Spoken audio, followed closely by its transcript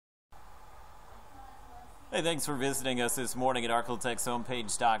Hey, thanks for visiting us this morning at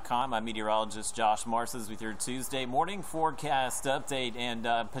ArklateXHomepage.com. I'm meteorologist Josh Marces with your Tuesday morning forecast update, and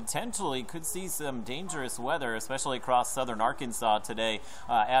potentially could see some dangerous weather, especially across southern Arkansas today.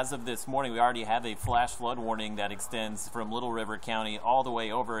 As of this morning, we already have a flash flood warning that extends from Little River County all the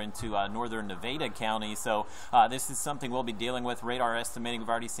way over into northern Nevada County. So this is something we'll be dealing with. Radar estimating we've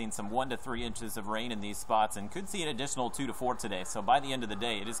already seen some 1 to 3 inches of rain in these spots and could see an additional 2 to 4 today. So by the end of the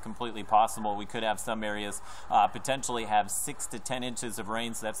day, it is completely possible we could have some areas potentially have 6 to 10 inches of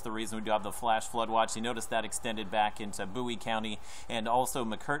rain, so that's the reason we do have the flash flood watch. You notice that extended back into Bowie County and also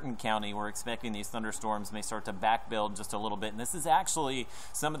McCurtain County. We're expecting these thunderstorms may start to back build just a little bit, and this is actually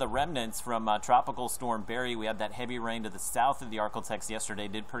some of the remnants from Tropical Storm Barry. We had that heavy rain to the south of the Arklatex yesterday,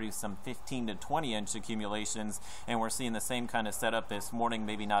 did produce some 15 to 20 inch accumulations, and we're seeing the same kind of setup this morning,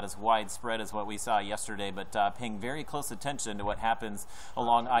 maybe not as widespread as what we saw yesterday, but paying very close attention to what happens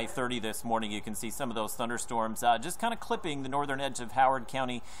along I-30 this morning. You can see some of those thunderstorms just kind of clipping the northern edge of Howard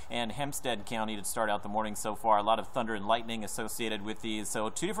County and Hempstead County to start out the morning so far. A lot of thunder and lightning associated with these. So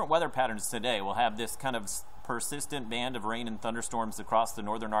two different weather patterns today. We'll have this kind of persistent band of rain and thunderstorms across the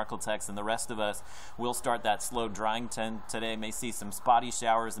northern Arklatex, and the rest of us will start that slow drying today. May see some spotty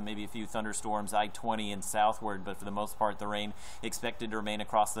showers and maybe a few thunderstorms I-20 and southward, but for the most part the rain expected to remain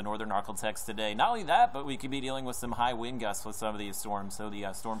across the northern Arklatex today. Not only that, but we could be dealing with some high wind gusts with some of these storms. So the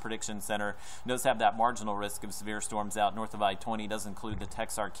Storm Prediction Center does have that marginal risk of severe storms out north of I-20. Does include the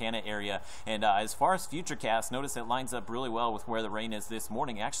Texarkana area. And as far as Futurecast, notice it lines up really well with where the rain is this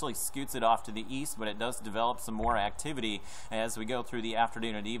morning. It actually scoots it off to the east, but it does develop some more activity as we go through the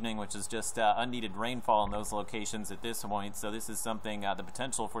afternoon and evening, which is just unneeded rainfall in those locations at this point. So this is something, the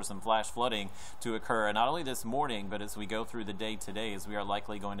potential for some flash flooding to occur, and not only this morning, but as we go through the day today, as we are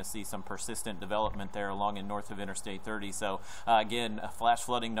likely going to see some persistent development there along and north of Interstate 30. So again, flash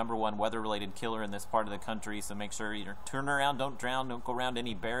flooding, #1 weather-related killer in this part of the country. So make sure you turn around, don't drown, don't go around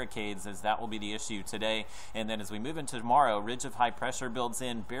any barricades, as that will be the issue today. And then as we move into tomorrow, ridge of high pressure builds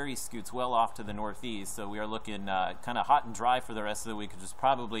in. Barry scoots well off to the northeast, so we are looking kind of hot and dry for the rest of the week, which is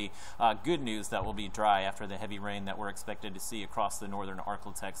probably good news that will be dry after the heavy rain that we're expected to see across the northern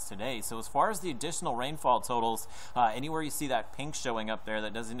Arklatex today. So as far as the additional rainfall totals, anywhere you see that pink showing up there,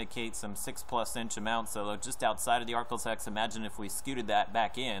 that does indicate some 6+ inch amounts. So just outside of the Arklatex, imagine if we scooted that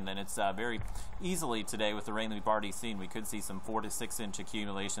back in, then it's very easily today with the rain that we've already seen, we could see some 4 to 6 inch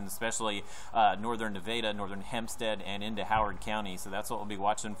accumulations, especially northern Nevada, northern Hempstead, and into Howard County. So that's what we'll be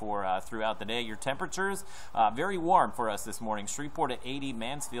watching for throughout the day. Your temperatures, very warm for us this morning. Shreveport at 80,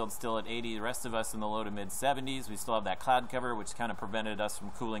 Mansfield still at 80, the rest of us in the low to mid 70s. We still have that cloud cover, which kind of prevented us from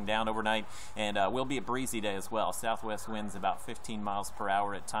cooling down overnight, and will be a breezy day as well. Southwest winds about 15 miles per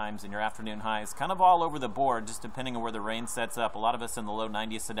hour at times, and your afternoon highs kind of all over the board, just depending on where the rain sets up. A lot of us in the low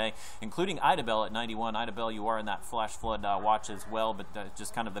 90s today, including Idabel at 91. Idabel, you are in that flash flood watch as well, but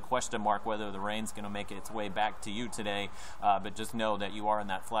just kind of the question mark whether the rain's going to make its way back to you today. But just know that you are in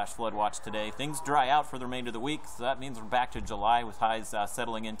that flash flood watch today. Things dry out for the remainder of the week, so that means we're back to July with highs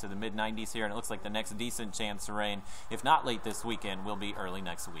settling into the mid 90s here, and it looks like the next decent chance to rain, if not late this weekend, will be early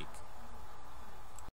next week.